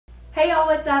Hey y'all,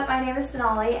 what's up? My name is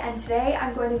Sonali and today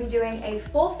I'm going to be doing a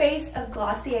full face of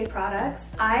Glossier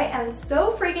products. I am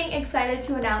so freaking excited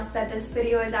to announce that this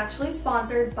video is actually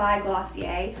sponsored by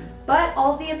Glossier, but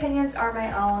all of the opinions are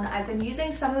my own. I've been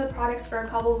using some of the products for a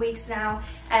couple weeks now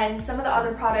and some of the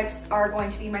other products are going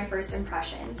to be my first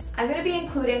impressions. I'm going to be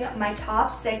including my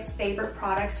top 6 favorite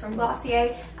products from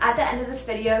Glossier at the end of this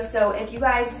video, so if you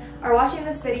guys are watching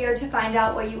this video to find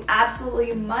out what you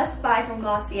absolutely must buy from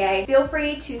Glossier, feel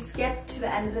free to skip to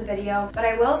the end of the video. But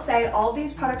I will say all of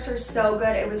these products are so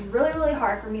good. It was really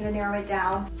hard for me to narrow it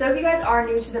down. So if you guys are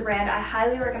new to the brand, I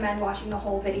highly recommend watching the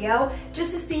whole video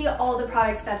just to see all the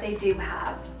products that they do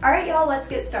have. Alright y'all, let's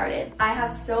get started. I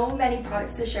have so many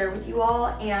products to share with you all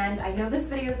and I know this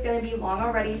video is going to be long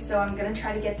already, so I'm going to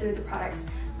try to get through the products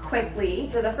quickly.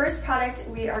 So the first product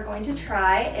we are going to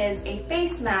try is a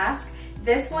face mask.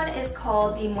 This one is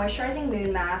called the Moisturizing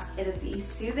Moon Mask. It is the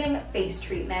Soothing Face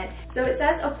Treatment. So it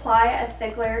says apply a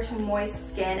thick layer to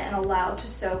moist skin and allow to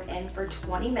soak in for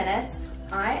 20 minutes.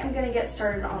 I am gonna get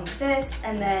started on this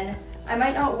and then I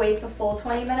might not wait the full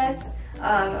 20 minutes,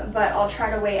 but I'll try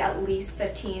to wait at least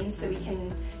 15 so we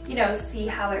can, you know, see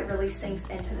how it really sinks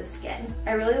into the skin.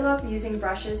 I really love using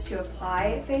brushes to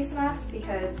apply face masks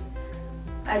because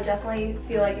I definitely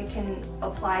feel like it can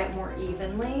apply it more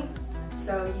evenly.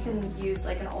 So you can use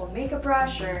like an old makeup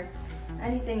brush or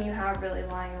anything you have really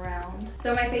lying around.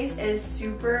 So my face is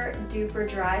super duper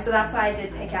dry, so that's why I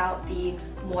did pick out the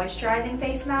moisturizing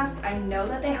face mask. I know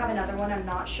that they have another one, I'm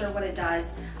not sure what it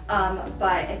does,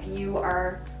 but if you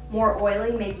are more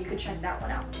oily, maybe you could check that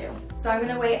one out too. So I'm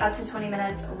gonna wait up to 20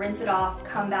 minutes, rinse it off,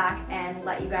 come back and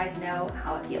let you guys know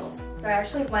how it feels. So I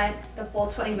actually went the full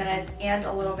 20 minutes and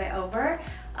a little bit over.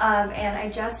 And I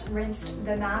just rinsed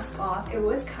the mask off. It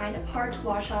was kind of hard to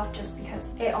wash off just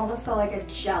because it almost felt like a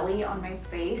jelly on my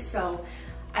face. So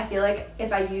I feel like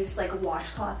if I used like a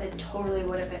washcloth, it totally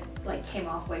would have like came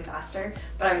off way faster,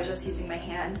 but I was just using my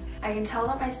hand. I can tell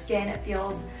that my skin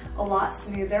feels a lot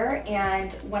smoother,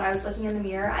 and when I was looking in the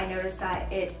mirror, I noticed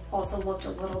that it also looked a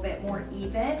little bit more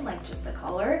even, like just the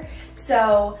color.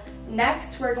 So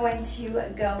next we're going to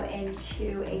go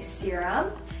into a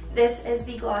serum. This is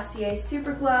the Glossier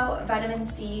Super Glow Vitamin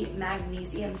C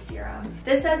Magnesium Serum.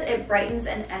 This says it brightens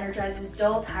and energizes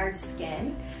dull, tired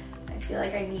skin. I feel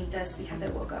like I need this because I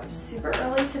woke up super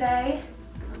early today.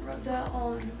 I'm gonna rub that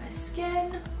all over my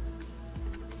skin.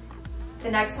 The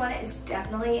next one is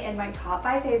definitely in my top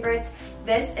 5 favorites.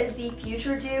 This is the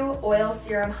Future Dew Oil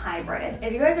Serum Hybrid.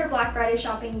 If you guys are Black Friday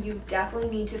shopping, you definitely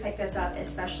need to pick this up,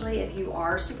 especially if you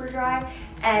are super dry.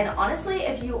 And honestly,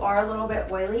 if you are a little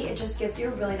bit oily, it just gives you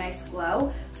a really nice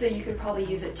glow. So you could probably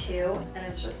use it too. And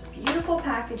it's just beautiful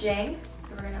packaging.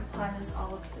 So we're gonna apply this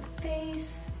all over the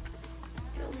face.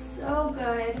 Feels so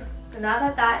good. So now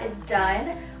that that is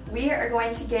done, we are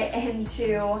going to get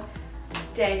into,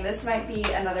 dang, this might be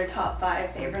another top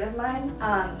 5 favorite of mine.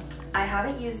 I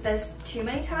haven't used this too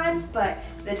many times, but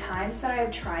the times that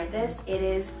I've tried this, it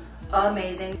is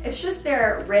amazing. It's just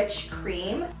their rich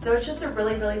cream. So it's just a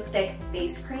really thick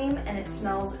face cream and it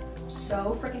smells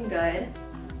so freaking good.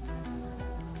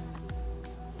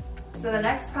 So the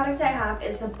next product I have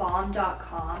is the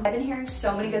Balm.com. I've been hearing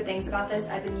so many good things about this.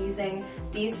 I've been using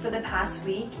these for the past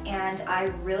week and I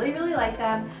really like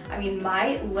them. I mean,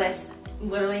 my lips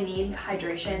literally need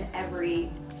hydration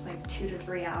every like 2 to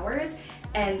 3 hours.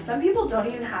 And some people don't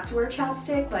even have to wear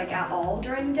chapstick like at all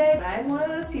during the day. But I'm one of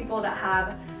those people that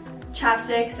have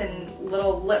chapsticks and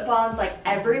little lip balms like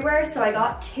everywhere, so I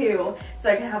got 2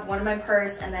 so I can have one in my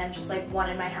purse and then just like one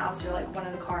in my house or like one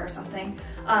in the car or something.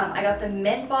 I got the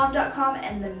Mint Balm.com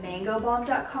and the Mango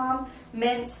Balm.com.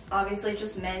 Mint's obviously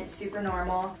just mint, super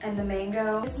normal, and the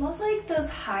Mango, it smells like those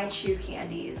high chew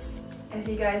candies, if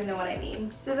you guys know what I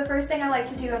mean. So the first thing I like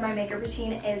to do in my makeup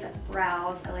routine is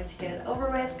brows. I like to get it over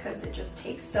with because it just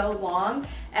takes so long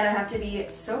and I have to be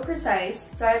so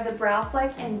precise. So I have the Brow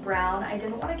Fleck in brown. I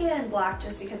didn't want to get it in black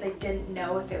just because I didn't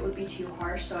know if it would be too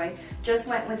harsh, so I just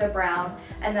went with a brown.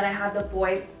 And then I have the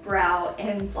Boy Brow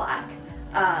in black.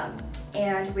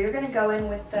 And we're gonna go in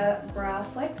with the Brow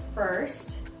Fleck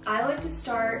first. I like to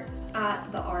start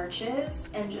at the arches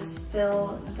and just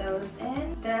fill those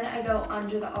in. Then I go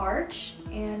under the arch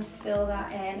and fill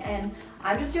that in. And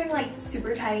I'm just doing like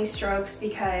super tiny strokes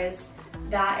because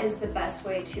that is the best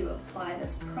way to apply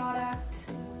this product.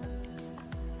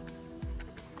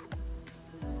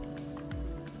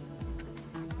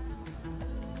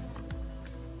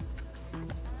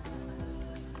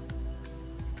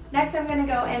 Next, I'm gonna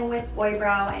go in with Boy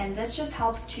Brow, and this just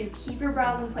helps to keep your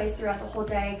brows in place throughout the whole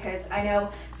day because I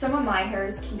know some of my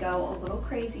hairs can go a little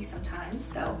crazy sometimes.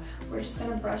 So we're just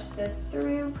gonna brush this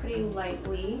through pretty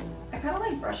lightly. I kind of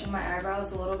like brushing my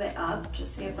eyebrows a little bit up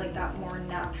just to give like that more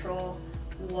natural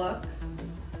look.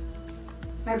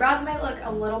 My brows might look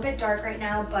a little bit dark right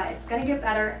now, but it's gonna get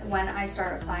better when I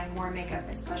start applying more makeup,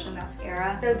 especially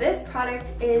mascara. So this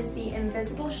product is the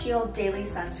Invisible Shield Daily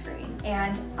Sunscreen.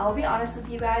 And I'll be honest with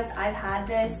you guys, I've had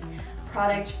this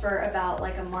product for about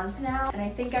like a month now, and I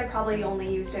think I probably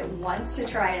only used it once to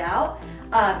try it out.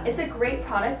 It's a great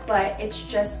product, but it's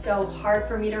just so hard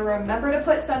for me to remember to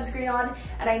put sunscreen on,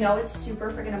 and I know it's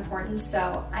super freaking important,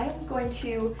 so I'm going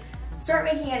to start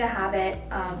making it a habit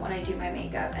when I do my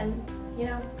makeup, and you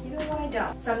know, even when I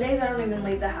don't. Some days I don't even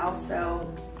leave the house,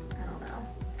 so I don't know.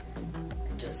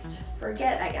 I just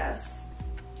forget, I guess.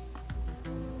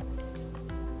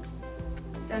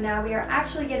 So now we are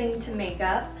actually getting to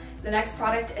makeup. The next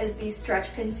product is the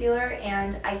Stretch Concealer,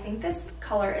 and I think this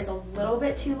color is a little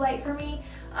bit too light for me,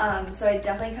 so I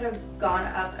definitely could have gone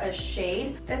up a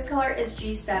shade. This color is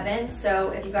G7,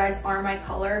 so if you guys are my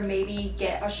color, maybe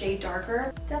get a shade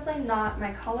darker. Definitely not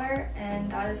my color, and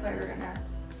that is why we're gonna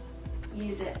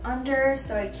use it under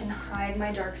so I can hide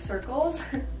my dark circles.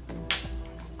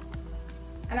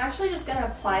 I'm actually just gonna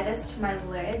apply this to my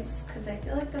lids because I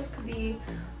feel like this could be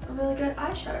a really good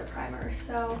eyeshadow primer,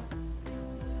 so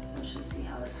let's just see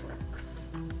how this works.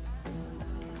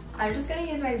 I'm just gonna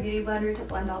use my beauty blender to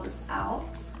blend all this out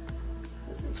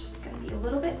because it's just gonna be a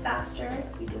little bit faster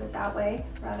if we do it that way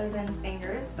rather than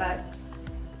fingers, but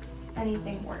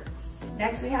anything works.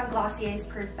 Next we have Glossier's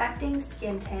Perfecting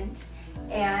Skin Tint,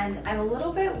 and I'm a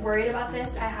little bit worried about this.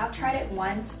 I have tried it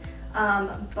once,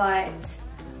 but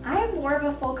I'm more of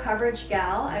a full coverage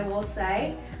gal, I will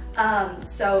say.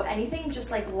 So anything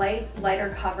just like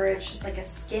lighter coverage, just like a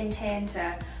skin tint,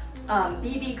 a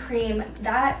BB cream,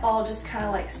 that all just kind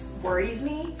of like worries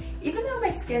me. Even though my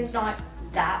skin's not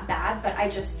that bad, but I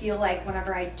just feel like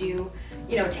whenever I do,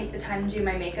 you know, take the time to do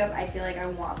my makeup, I feel like I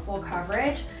want full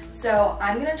coverage. So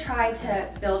I'm gonna try to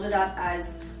build it up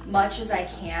as much as I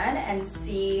can and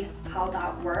see how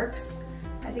that works.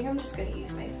 I think I'm just gonna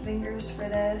use my fingers for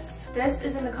this. This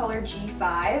is in the color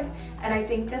G5, and I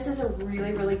think this is a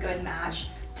really, really good match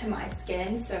to my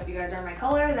skin. So if you guys are my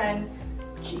color, then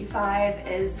G5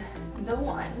 is the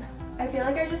one. I feel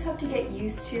like I just have to get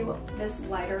used to this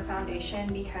lighter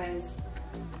foundation because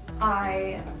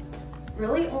I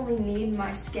really only need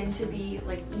my skin to be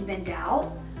like evened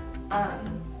out.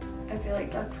 I feel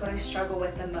like that's what I struggle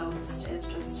with the most, is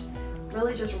just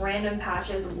really just random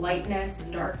patches of lightness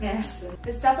and darkness.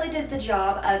 This definitely did the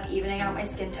job of evening out my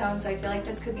skin tone, so I feel like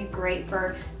this could be great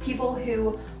for people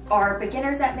who are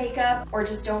beginners at makeup or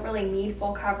just don't really need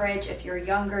full coverage. If you're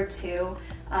younger too,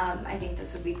 I think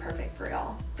this would be perfect for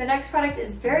y'all. The next product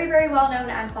is very, very well known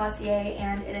at Glossier,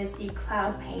 and it is the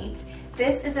Cloud Paint.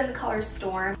 This is in the color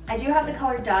Storm. I do have the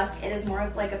color Dusk. It is more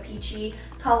of like a peachy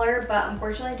color, but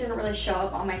unfortunately it didn't really show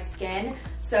up on my skin,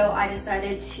 so I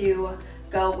decided to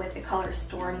go with the color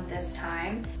Storm this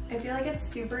time. I feel like it's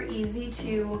super easy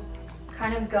to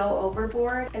kind of go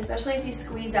overboard, especially if you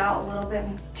squeeze out a little bit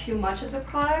too much of the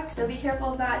product. So be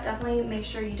careful of that. Definitely make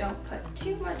sure you don't put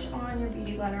too much on your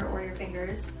beauty blender or your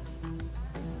fingers.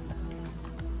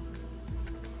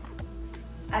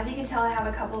 As you can tell, I have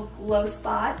a couple of glow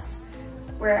spots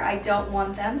where I don't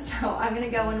want them, so I'm gonna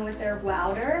go in with their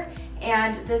Wowder,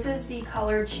 and this is the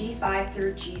color G5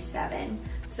 through G7.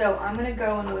 So I'm gonna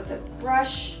go in with a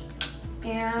brush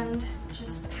and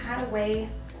just pat away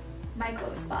my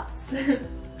glow spots.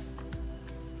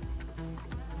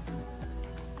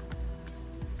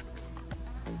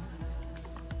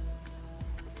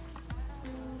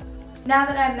 Now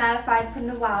that I'm mattified from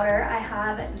the Wowder, I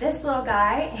have this little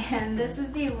guy, and this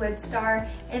is the Lid Star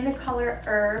in the color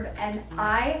Herb, and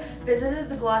I visited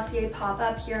the Glossier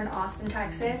pop-up here in Austin,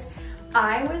 Texas.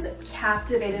 I was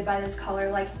captivated by this color.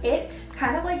 Like, it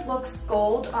kind of like looks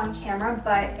gold on camera,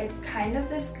 but it's kind of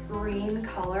this green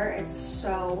color. It's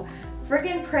so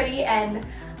freaking pretty, and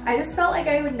I just felt like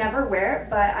I would never wear it,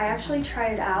 but I actually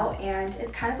tried it out, and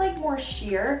it's kind of like more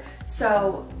sheer,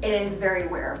 so it is very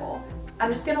wearable.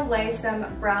 I'm just gonna lay some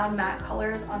brown matte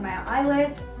colors on my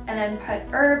eyelids and then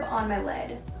put Herb on my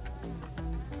lid.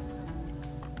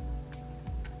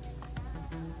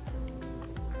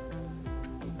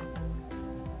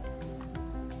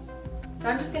 So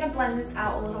I'm just gonna blend this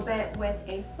out a little bit with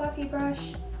a fluffy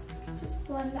brush. Just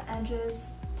blend the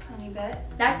edges a tiny bit.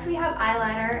 Next we have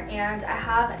eyeliner, and I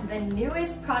have the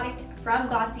newest product from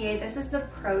Glossier. This is the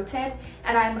Pro Tip,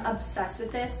 and I'm obsessed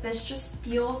with this. This just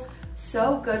feels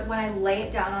so good when I lay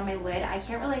it down on my lid. I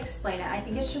can't really explain it. I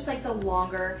think it's just like the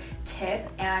longer tip,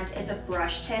 and it's a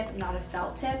brush tip, not a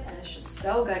felt tip, and it's just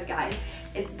so good, guys.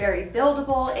 It's very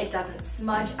buildable, it doesn't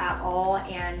smudge at all,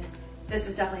 and this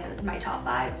is definitely my top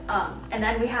 5. And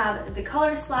then we have the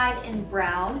Color Slide in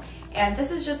brown, and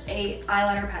this is just a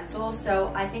eyeliner pencil,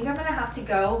 so I think I'm gonna have to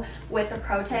go with the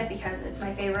Pro Tip because it's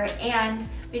my favorite and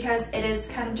because it is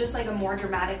kind of just like a more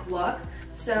dramatic look.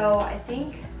 So I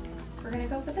think we're gonna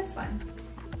go for this one.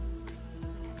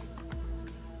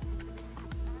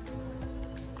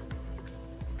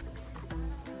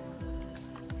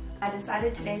 I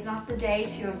decided today's not the day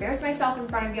to embarrass myself in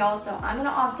front of y'all, so I'm gonna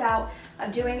opt out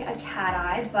of doing a cat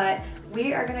eye, but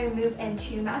we are gonna move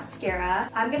into mascara.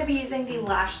 I'm gonna be using the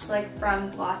Lash Slick from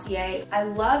Glossier. I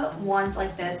love wands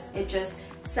like this. It just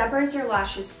separates your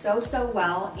lashes so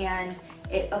well, and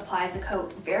it applies a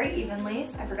coat very evenly.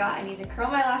 I forgot I need to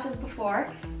curl my lashes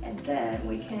before, and then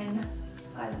we can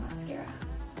apply the mascara.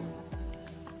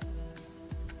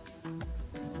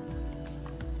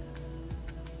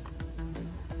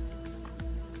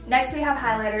 Next we have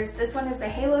highlighters. This one is the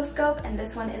Halo Scope and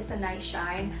this one is the Night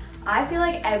Shine. I feel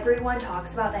like everyone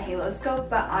talks about the Halo Scope,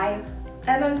 but I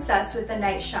am obsessed with the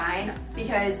Night Shine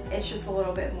because it's just a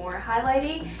little bit more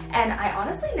highlighty, and I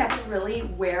honestly never really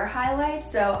wear highlights,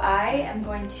 so I am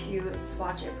going to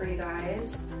swatch it for you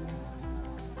guys.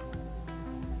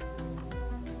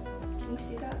 Can you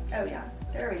see that? Oh yeah,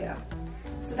 there we go.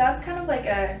 So that's kind of like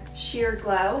a sheer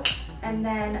glow, and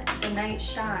then the Night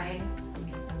Shine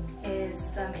is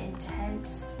some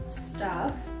intense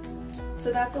stuff.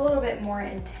 So that's a little bit more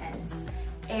intense.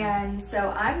 And so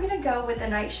I'm gonna go with the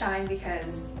Night Shine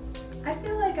because I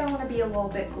feel like I wanna be a little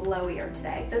bit glowier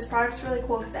today. This product's really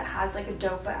cool because it has like a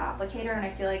doe foot applicator, and I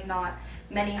feel like not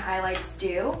many highlights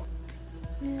do.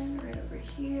 And right over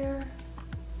here.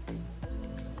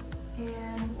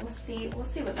 And we'll see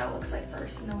what that looks like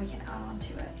first, and then we can add on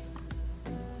to it.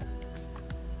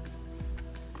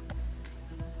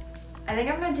 I think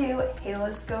I'm gonna do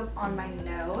Halo Scope on my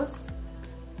nose.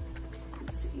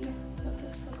 Let's see what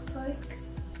this looks like.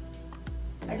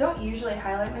 I don't usually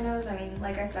highlight my nose. I mean,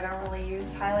 like I said, I don't really use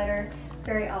highlighter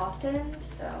very often,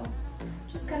 so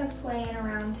just kind of playing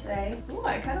around today. Ooh,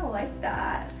 I kind of like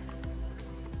that.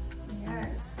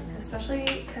 Yes, especially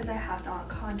because I have not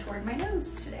contoured my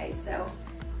nose today, so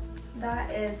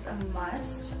that is a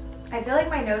must. I feel like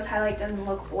my nose highlight doesn't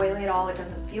look oily at all. It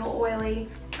doesn't feel oily.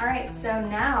 All right, so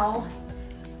now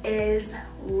is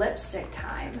lipstick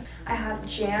time. I have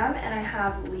Jam and I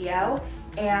have Leo,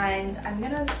 and I'm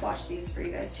gonna swatch these for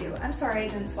you guys too. I'm sorry I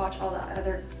didn't swatch all the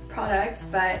other products,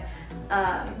 but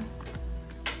kind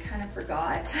of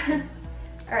forgot.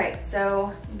 All right,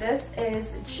 so this is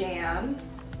Jam.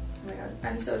 Oh my god,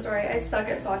 I'm so sorry. I suck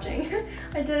at swatching.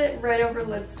 I did it right over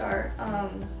Lip Star.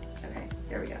 Okay,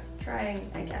 here we go. Trying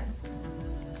again.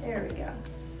 There we go.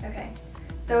 Okay,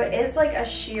 so it is like a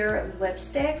sheer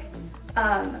lipstick,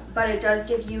 but it does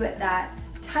give you that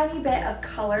tiny bit of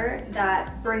color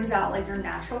that brings out like your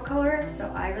natural color,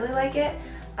 so I really like it.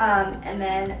 And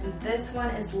then this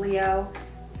one is Leo.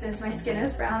 Since my skin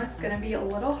is brown, it's gonna be a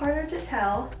little harder to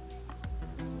tell.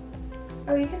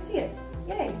 Oh, you can see it.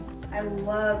 Yay. I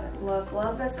love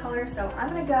this color, so I'm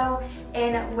gonna go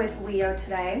in with Leo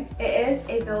today. It is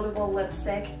a buildable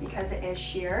lipstick because it is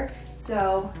sheer,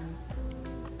 so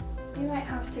you might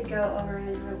have to go over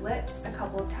your lips a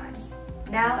couple of times.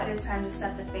 Now it is time to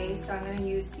set the face, so I'm gonna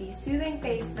use the Soothing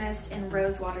Face Mist in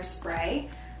Rose Water Spray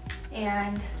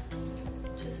and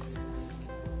just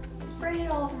spray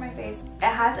it all over my face. It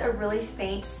has a really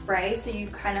faint spray, so you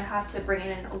kind of have to bring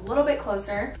it in a little bit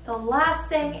closer. The last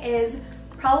thing is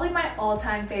probably my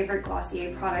all-time favorite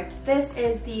Glossier product. This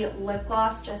is the lip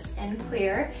gloss just in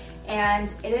clear,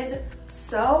 and it is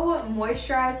so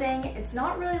moisturizing. It's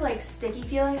not really like sticky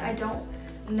feeling. I don't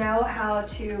know how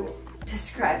to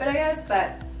describe it, I guess,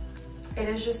 but it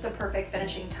is just the perfect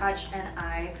finishing touch, and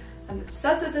I am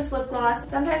obsessed with this lip gloss.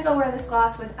 Sometimes I'll wear this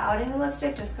gloss without any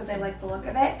lipstick just because I like the look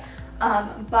of it.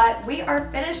 But we are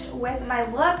finished with my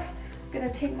look. I'm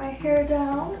gonna take my hair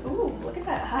down. Ooh, look at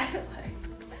that highlight.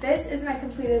 This is my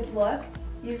completed look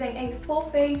using a full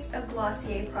face of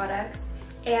Glossier products.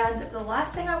 And the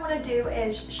last thing I want to do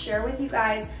is share with you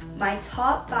guys my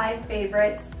top 5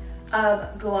 favorites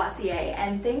of Glossier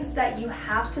and things that you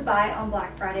have to buy on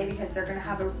Black Friday because they're going to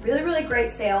have a really great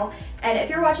sale. And if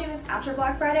you're watching this after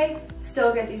Black Friday,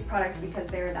 still get these products because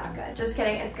they're that good. Just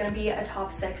kidding, it's going to be a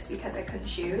top 6 because I couldn't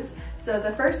choose. So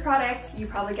the first product, you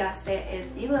probably guessed it, is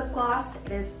the lip gloss.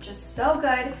 It is just so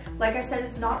good. Like I said,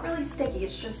 it's not really sticky,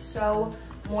 it's just so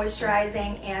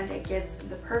moisturizing, and it gives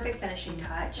the perfect finishing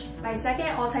touch. My second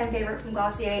all-time favorite from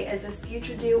Glossier is this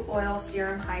Future Dew Oil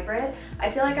Serum Hybrid. I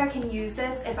feel like I can use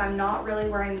this if I'm not really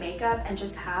wearing makeup and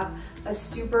just have a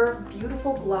super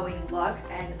beautiful glowing look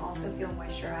and also feel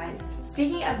moisturized.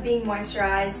 Speaking of being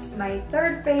moisturized, my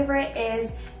third favorite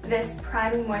is this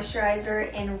priming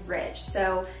moisturizer in Rich.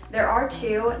 So there are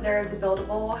two. There's a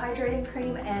buildable hydrating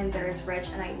cream and there's Rich,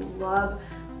 and I love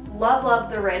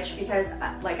the Rich because,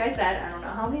 like I said, I don't know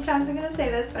how many times I'm gonna say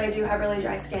this, but I do have really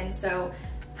dry skin, so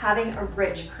having a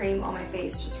Rich cream on my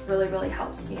face just really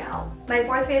helps me out. My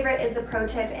fourth favorite is the Pro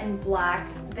Tip in Black.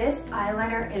 This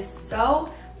eyeliner is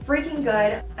so freaking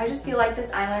good. I just feel like this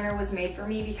eyeliner was made for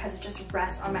me because it just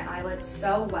rests on my eyelids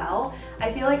so well.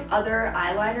 I feel like other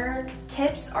eyeliner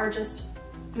tips are just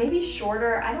maybe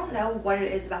shorter. I don't know what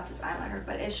it is about this eyeliner,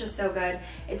 but it's just so good.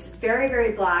 It's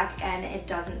very black and it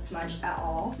doesn't smudge at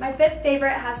all. My fifth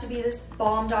favorite has to be this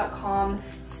Balm.com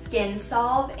Skin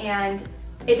Salve, and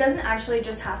it doesn't actually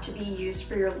just have to be used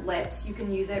for your lips. You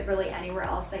can use it really anywhere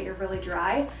else that you're really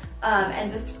dry.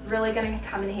 And this is really gonna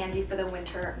come in handy for the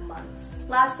winter months.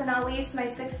 Last but not least, my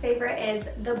sixth favorite is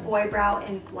the Boy Brow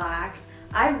in Black.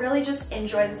 I really just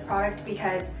enjoy this product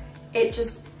because it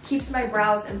just keeps my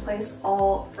brows in place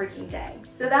all freaking day.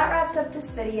 So that wraps up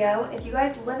this video. If you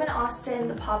guys live in Austin,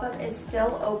 the pop-up is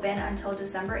still open until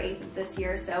December 8th of this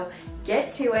year, so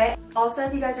get to it. Also,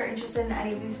 if you guys are interested in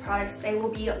any of these products, they will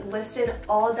be listed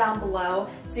all down below,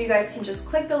 so you guys can just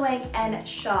click the link and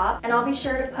shop. And I'll be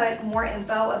sure to put more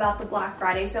info about the Black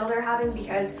Friday sale they're having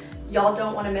because y'all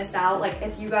don't want to miss out. Like,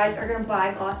 if you guys are gonna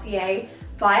buy Glossier,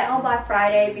 buy it on Black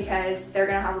Friday because they're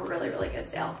gonna have a really good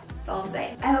sale. That's all I'm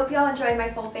saying. I hope y'all enjoyed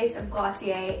my full face of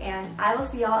Glossier, and I will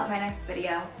see y'all in my next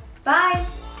video. Bye!